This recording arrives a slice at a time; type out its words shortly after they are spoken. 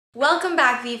Welcome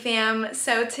back, V-Fam.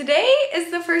 So today is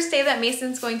the first day that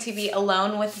Mason's going to be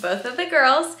alone with both of the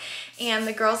girls, and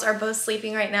the girls are both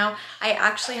sleeping right now. I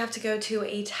actually have to go to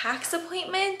a tax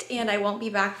appointment and I won't be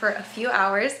back for a few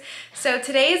hours. So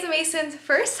today is Mason's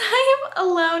first time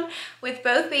alone with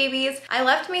both babies. I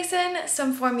left Mason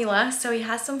some formula, so he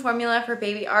has some formula for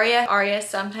baby Aria. Aria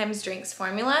sometimes drinks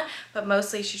formula, but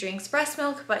mostly she drinks breast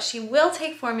milk, but she will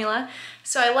take formula.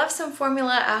 So I left some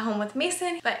formula at home with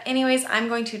Mason, but anyways, I'm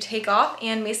going to take off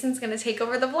and Mason's gonna take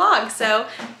over the vlog. So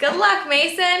good luck,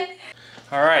 Mason.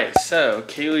 All right, so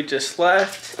Kaylee just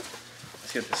left.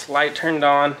 Let's get this light turned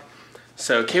on.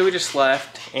 So Kaylee just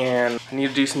left and I need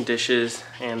to do some dishes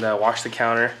and wash the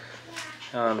counter.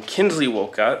 Kinsley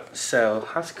woke up, so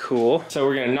that's cool. So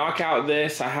we're gonna knock out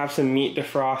this. I have some meat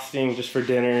defrosting just for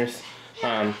dinners,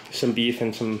 some beef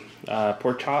and some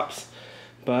pork chops.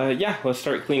 But yeah, let's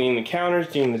start cleaning the counters,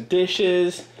 doing the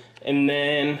dishes, and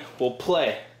then we'll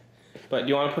play. But do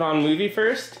you want to put on a movie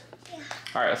first? Yeah.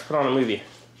 All right, let's put on a movie.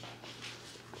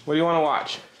 What do you want to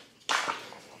watch?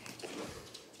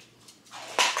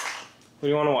 What do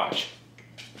you want to watch?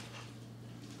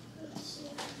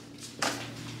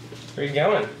 Where are you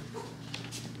going?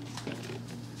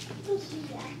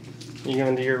 You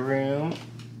going to your room?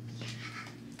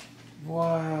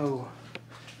 Whoa.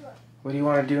 What do you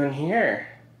want to do in here?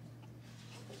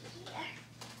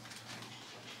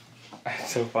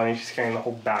 It's so funny, she's carrying the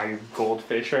whole bag of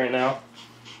goldfish right now.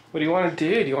 What do you want to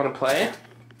do? Do you want to play?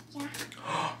 Yeah.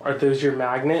 Are those your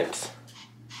magnets?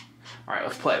 Alright,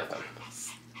 let's play with them.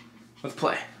 Let's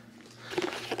play.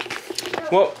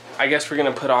 Well, I guess we're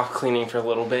going to put off cleaning for a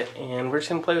little bit and we're just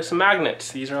going to play with some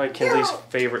magnets. These are like Kinsley's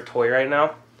favorite toy right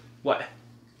now. What?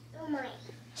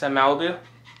 Is that Malibu?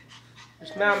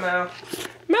 There's Mau.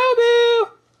 Malibu!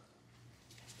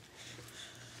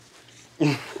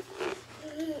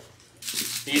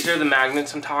 These are the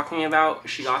magnets I'm talking about.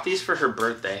 She got these for her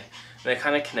birthday. And they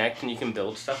kind of connect and you can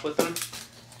build stuff with them.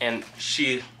 And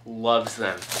she loves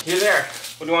them. Here there.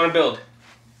 What do you want to build?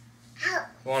 House.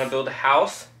 You want to build a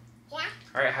house? Yeah.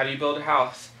 Alright, how do you build a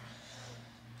house?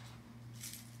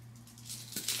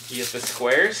 You get the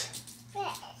squares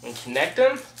and connect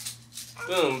them.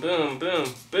 Boom, boom,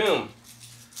 boom, boom.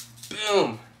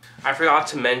 Boom. I forgot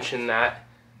to mention that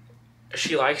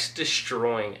she likes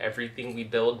destroying everything we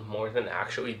build more than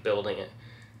actually building it.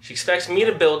 She expects me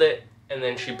to build it and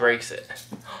then she breaks it.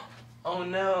 Oh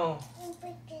no.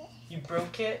 You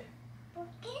broke it? Do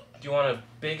you want a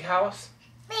big house?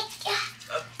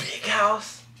 A big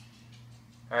house?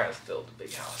 Alright, let's build a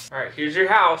big house. Alright, here's your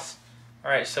house.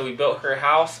 Alright, so we built her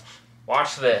house.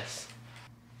 Watch this.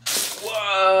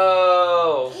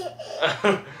 Whoa!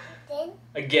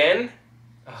 Again?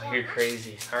 Oh, you're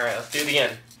crazy. Alright, let's do it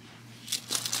again.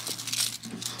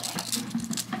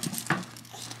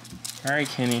 Alright,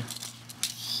 Kenny.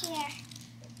 Here.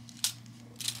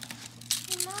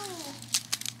 Mommy.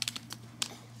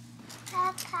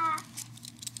 Papa.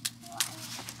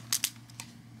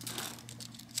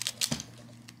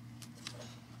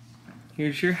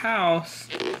 Here's your house.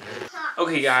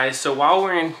 Okay guys, so while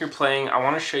we're in here playing, I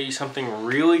want to show you something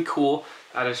really cool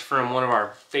that is from one of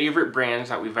our favorite brands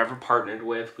that we've ever partnered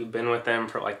with. We've been with them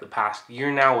for like the past year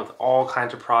now with all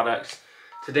kinds of products.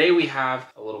 Today we have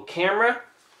a little camera.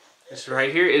 This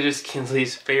right here, it is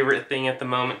Kinsley's favorite thing at the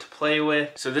moment to play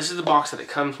with. So this is the box that it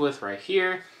comes with right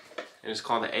here. And it's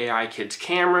called the AI Kids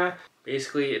camera.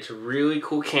 Basically, it's a really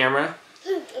cool camera.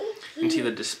 You can see the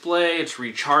display, it's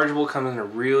rechargeable, comes in a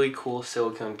really cool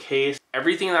silicone case.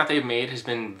 Everything that they've made has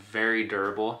been very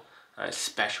durable,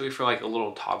 especially for like a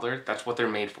little toddler. That's what they're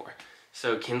made for.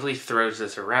 So Kinsley throws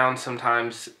this around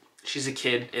sometimes. She's a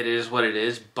kid, it is what it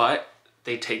is, but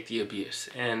they take the abuse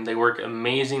and they work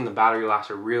amazing. The battery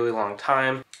lasts a really long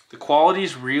time. The quality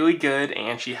is really good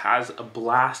and she has a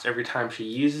blast every time she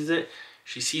uses it.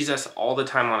 She sees us all the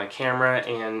time on a camera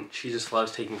and she just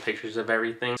loves taking pictures of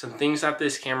everything. Some things that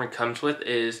this camera comes with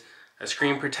is a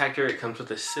screen protector. It comes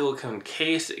with a silicone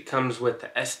case. It comes with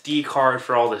the SD card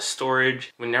for all the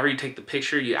storage. Whenever you take the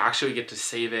picture, you actually get to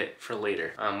save it for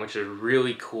later, which is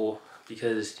really cool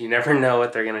because you never know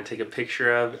what they're gonna take a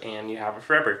picture of and you have it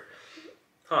forever.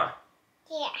 Huh?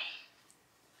 Yeah.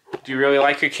 Do you really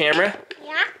like your camera?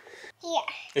 Yeah. Yeah.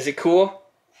 Is it cool?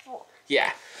 Cool.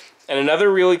 Yeah. And another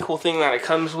really cool thing that it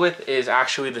comes with is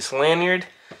actually this lanyard,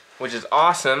 which is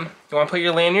awesome. You want to put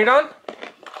your lanyard on?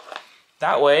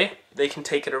 That way, they can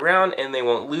take it around and they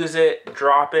won't lose it,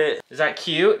 drop it. Is that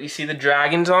cute? You see the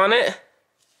dragons on it?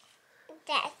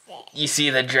 That's it. You see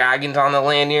the dragons on the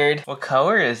lanyard? What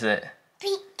color is it?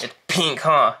 Pink. It's pink,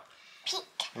 huh? Pink.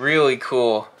 Really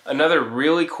cool. Another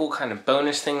really cool kind of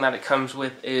bonus thing that it comes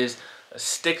with is a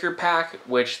sticker pack,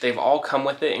 which they've all come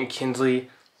with it, and Kinsley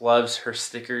loves her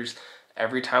stickers.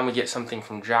 Every time we get something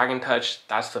from Dragon Touch,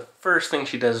 that's the first thing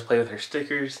she does is play with her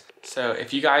stickers. So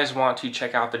if you guys want to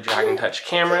check out the Dragon Touch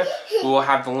camera, we will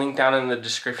have the link down in the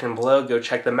description below. Go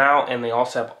check them out, and they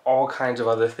also have all kinds of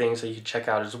other things that you can check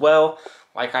out as well.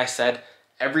 Like I said,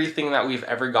 everything that we've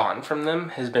ever gotten from them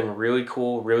has been really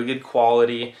cool, really good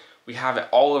quality. We have it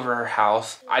all over our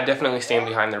house. I definitely stand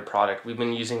behind their product. We've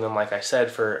been using them, like I said,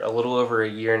 for a little over a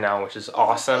year now, which is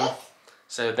awesome.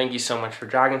 So thank you so much for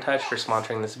Dragon Touch for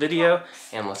sponsoring this video,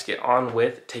 and let's get on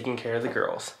with taking care of the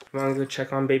girls. You wanna go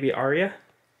check on baby Aria?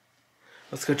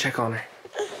 Let's go check on her.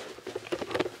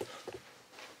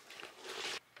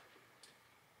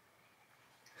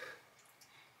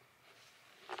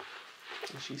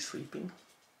 Is she sleeping?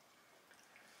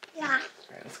 Yeah.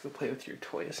 Alright, let's go play with your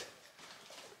toys.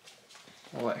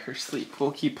 We'll let her sleep.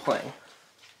 We'll keep playing.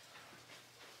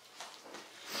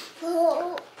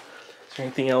 Oh, Is there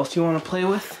anything else you want to play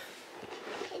with?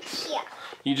 it's here.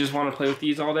 You just want to play with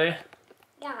these all day?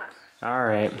 Yeah.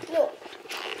 Alright. No.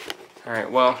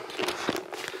 Alright, well,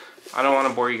 I don't want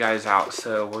to bore you guys out,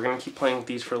 so we're going to keep playing with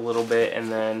these for a little bit,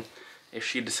 and then if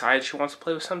she decides she wants to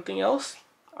play with something else,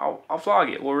 I'll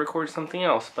vlog it. We'll record something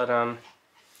else, but I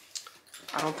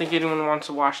don't think anyone wants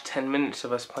to watch 10 minutes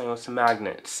of us playing with some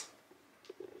magnets.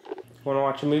 Want to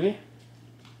watch a movie?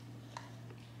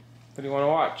 What do you want to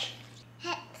watch?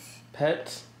 Pets.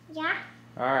 Pets? Yeah.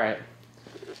 Alright.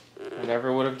 I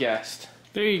never would have guessed.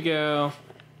 There you go.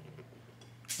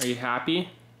 Are you happy?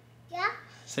 Yeah.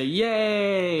 Say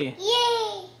yay!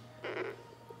 Yay!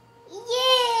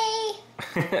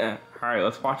 Yay! Alright,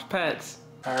 let's watch Pets.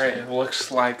 Alright, it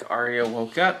looks like Aria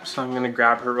woke up, so I'm gonna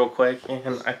grab her real quick,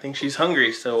 and I think she's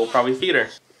hungry, so we'll probably feed her.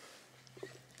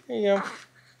 Here you go.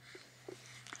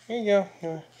 Here you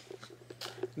go.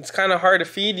 It's kind of hard to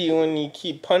feed you when you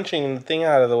keep punching the thing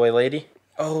out of the way, lady.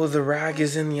 Oh, the rag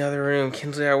is in the other room.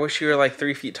 Kinsley, I wish you were like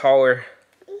 3 feet taller.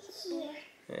 It's here.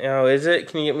 Oh, is it?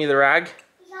 Can you get me the rag?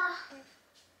 Yeah.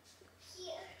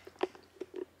 Here.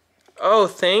 Oh,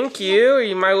 thank you. Are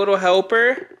you my little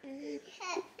helper?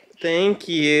 Thank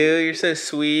you. You're so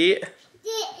sweet.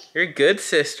 You're a good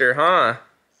sister, huh?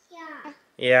 Yeah.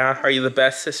 Yeah. Are you the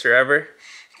best sister ever?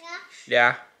 Yeah.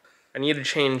 Yeah. I need to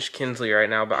change Kinsley right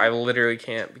now, but I literally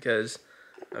can't because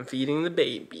I'm feeding the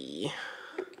baby.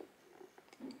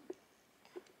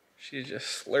 She's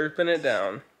just slurping it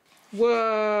down. Whoa!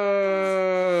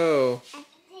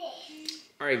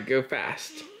 Alright, go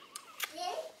fast.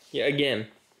 Yeah, again.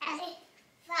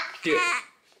 Do it.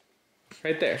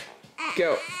 Right there.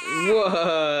 Go.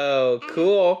 Whoa!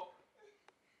 Cool.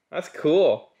 That's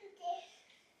cool.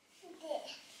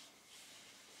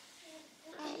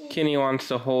 Kenny wants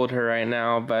to hold her right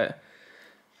now, but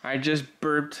I just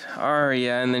burped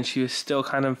Aria and then she was still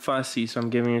kind of fussy, so I'm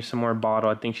giving her some more bottle.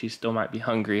 I think she still might be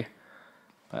hungry.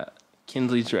 But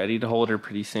Kinsley's ready to hold her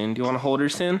pretty soon. Do you want to hold her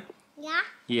soon? Yeah.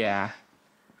 Yeah.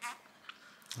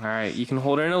 Alright, you can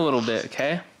hold her in a little bit,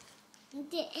 okay?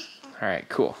 Alright,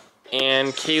 cool.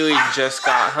 And Kaylee just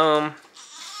got home.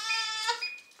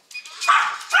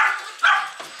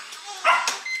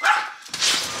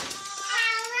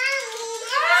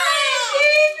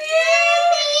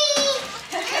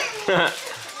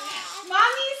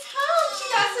 Mommy's home. She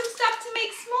got some stuff to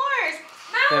make s'mores.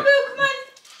 Malibu, come on.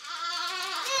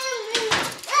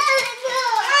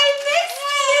 I missed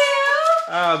you.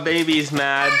 Oh, baby's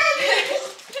mad.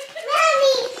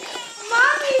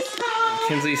 Mommy's home.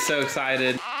 Kinsley's so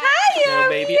excited. Hi, Little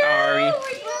baby Ari.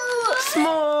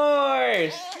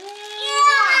 S'mores!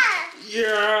 Yeah.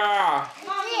 Yeah!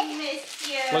 Mommy missed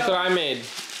you. Look what I made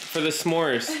for the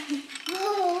s'mores.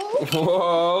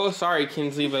 Whoa, sorry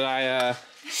Kinsley, but I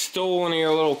stole one of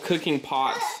your little cooking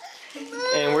pots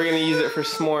and we're gonna use it for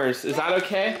s'mores. Is that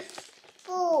okay?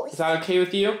 Is that okay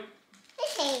with you?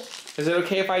 Is it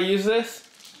okay if I use this?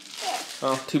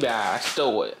 Oh, too bad, I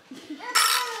stole it.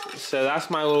 So that's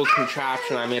my little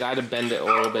contraption I made. I had to bend it a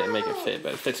little bit and make it fit,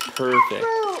 but it fits perfect.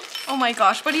 Oh my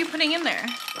gosh, what are you putting in there?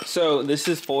 So this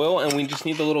is foil and we just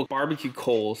need the little barbecue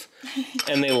coals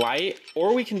and they light,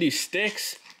 or we can do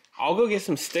sticks. I'll go get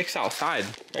some sticks outside.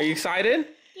 Are you excited?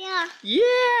 Yeah. Yeah!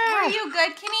 Were you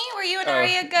good, Kenny? Were you and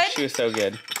Aria good? She was so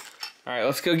good. All right,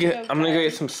 let's go get, I'm gonna go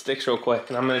get some sticks real quick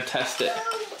and I'm gonna test it.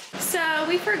 So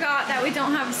we forgot that we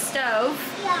don't have a stove.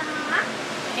 Yeah.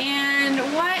 And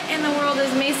what in the world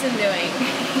is Mason doing?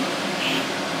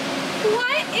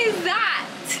 What is that?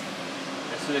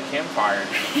 This is a campfire.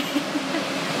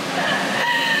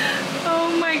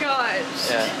 Oh my gosh.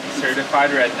 Yeah,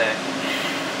 certified redneck.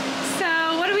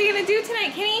 So what are we gonna do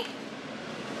tonight, Kenny?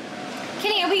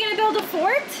 Kenny, are we gonna build a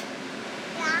fort?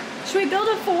 Yeah. Should we build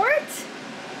a fort?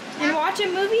 And watch a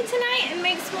movie tonight and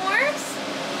make s'mores?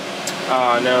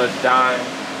 Oh no, it's dying.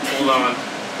 Hold on.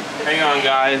 Hang on,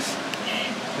 guys.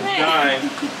 It's dying.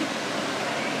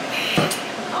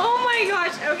 Oh my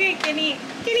gosh. Okay, Kenny.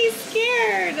 Kenny's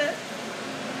scared.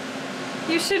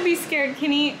 You should be scared,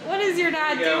 Kenny. What is your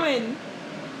dad doing?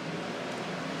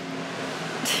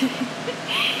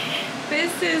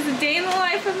 This is a day in the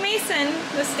life of Mason,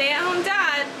 the stay-at-home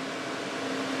dad.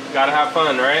 Gotta have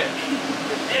fun, right?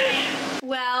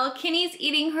 Well, Kenny's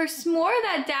eating her s'more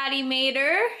that Daddy made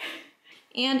her.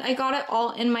 And I got it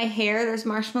all in my hair. There's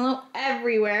marshmallow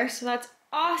everywhere, so that's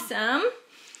awesome.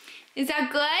 Is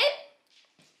that good?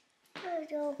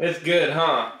 It's good,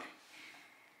 huh?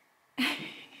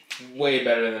 Way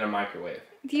better than a microwave.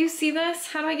 Do you see this?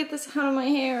 How do I get this out of my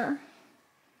hair?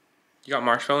 You got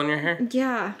marshmallow in your hair?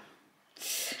 Yeah.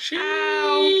 Sheesh.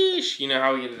 Ow. You know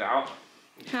how we get it out?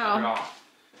 How? Cut it off.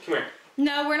 Come here.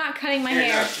 No, we're not cutting my Here,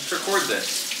 hair. let's record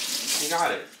this. You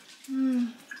got it.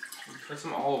 Put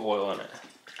some olive oil in it.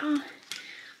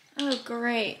 Oh,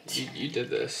 great. You did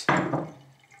this. I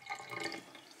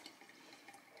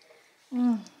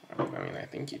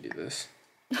think you did this.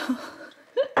 My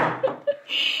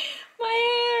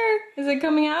hair. Is it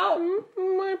coming out?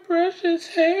 My precious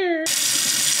hair.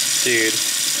 Dude,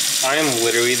 I am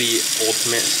literally the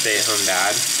ultimate stay-at-home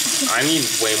dad. I need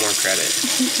way more credit.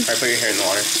 Alright, put your hair in the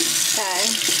water. Okay.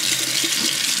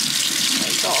 Oh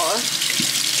my gosh.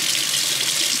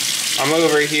 I'm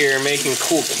over here making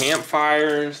cool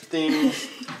campfires, things.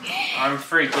 I'm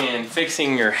freaking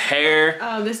fixing your hair.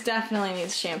 Oh, this definitely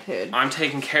needs shampooed. I'm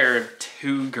taking care of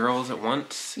 2 girls at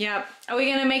once. Yep. Are we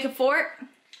gonna make a fort?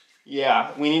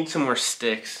 Yeah, we need some more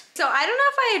sticks. So I don't know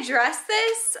if I addressed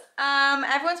this.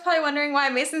 Everyone's probably wondering why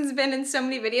Mason's been in so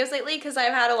many videos lately, because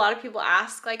I've had a lot of people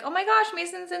ask like, oh my gosh,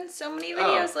 Mason's in so many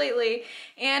videos lately.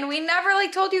 And we never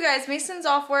like told you guys, Mason's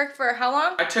off work for how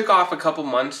long? I took off a couple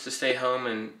months to stay home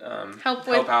and help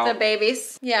with the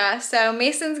babies. Yeah, so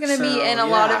Mason's gonna be in a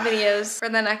lot of videos for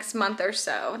the next month or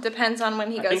so. Depends on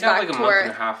when he goes back to work. I think I have like a month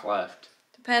and a half left.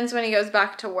 Depends when he goes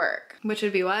back to work. Which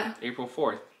would be what? April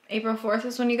 4th. April 4th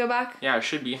is when you go back? Yeah, it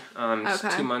should be. It's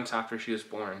Okay. 2 months after she was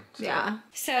born. So. Yeah.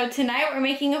 So tonight we're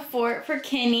making a fort for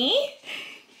Kenny.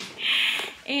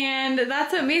 And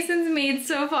that's what Mason's made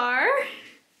so far.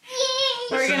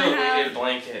 We're gonna have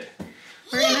blanket.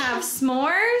 We're gonna have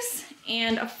s'mores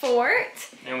and a fort.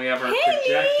 And we have our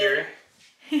projector.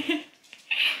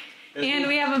 And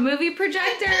we have a movie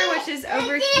projector, which is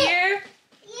over here.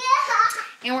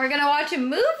 And we're gonna watch a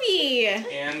movie.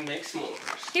 And make s'mores.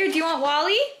 Here, do you want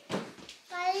Wally?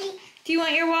 Do you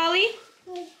want your Wally?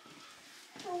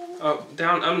 Oh,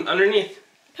 down, underneath.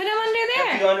 Put him under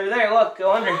there. Go under there, look,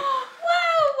 go under.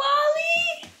 Whoa,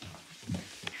 Wally!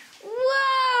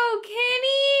 Whoa,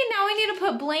 Kenny! Now we need to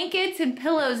put blankets and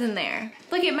pillows in there.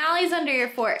 Look at Mally's under your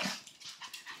fort.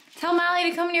 Tell Mally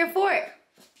to come in your fort.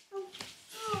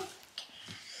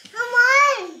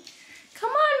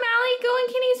 Come on, Mally, go in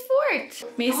Kenny's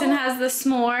fort. Mason has the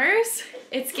s'mores.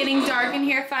 It's getting dark in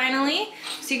here finally,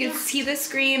 so you can see the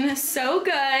screen so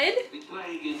good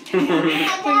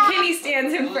when Kenny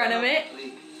stands in front of it.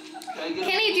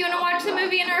 Kenny, do you want to watch the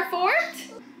movie in our fort?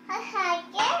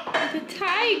 The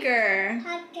tiger.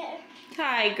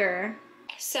 Tiger.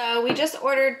 So we just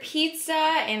ordered pizza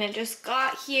and it just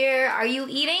got here. Are you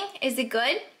eating? Is it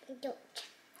good?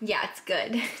 Yeah, it's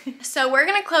good. So we're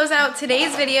gonna close out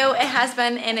today's video. It has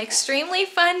been an extremely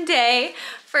fun day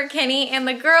for Kenny and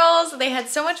the girls. They had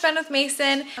so much fun with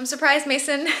Mason. I'm surprised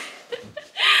Mason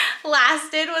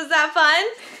lasted. Was that fun?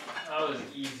 That was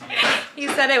easy. He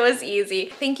said it was easy.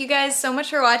 Thank you guys so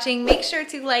much for watching. Make sure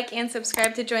to like and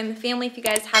subscribe to join the family if you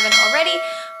guys haven't already.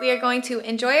 We are going to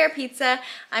enjoy our pizza.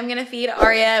 I'm gonna feed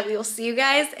Aria. We will see you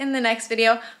guys in the next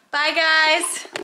video. Bye guys.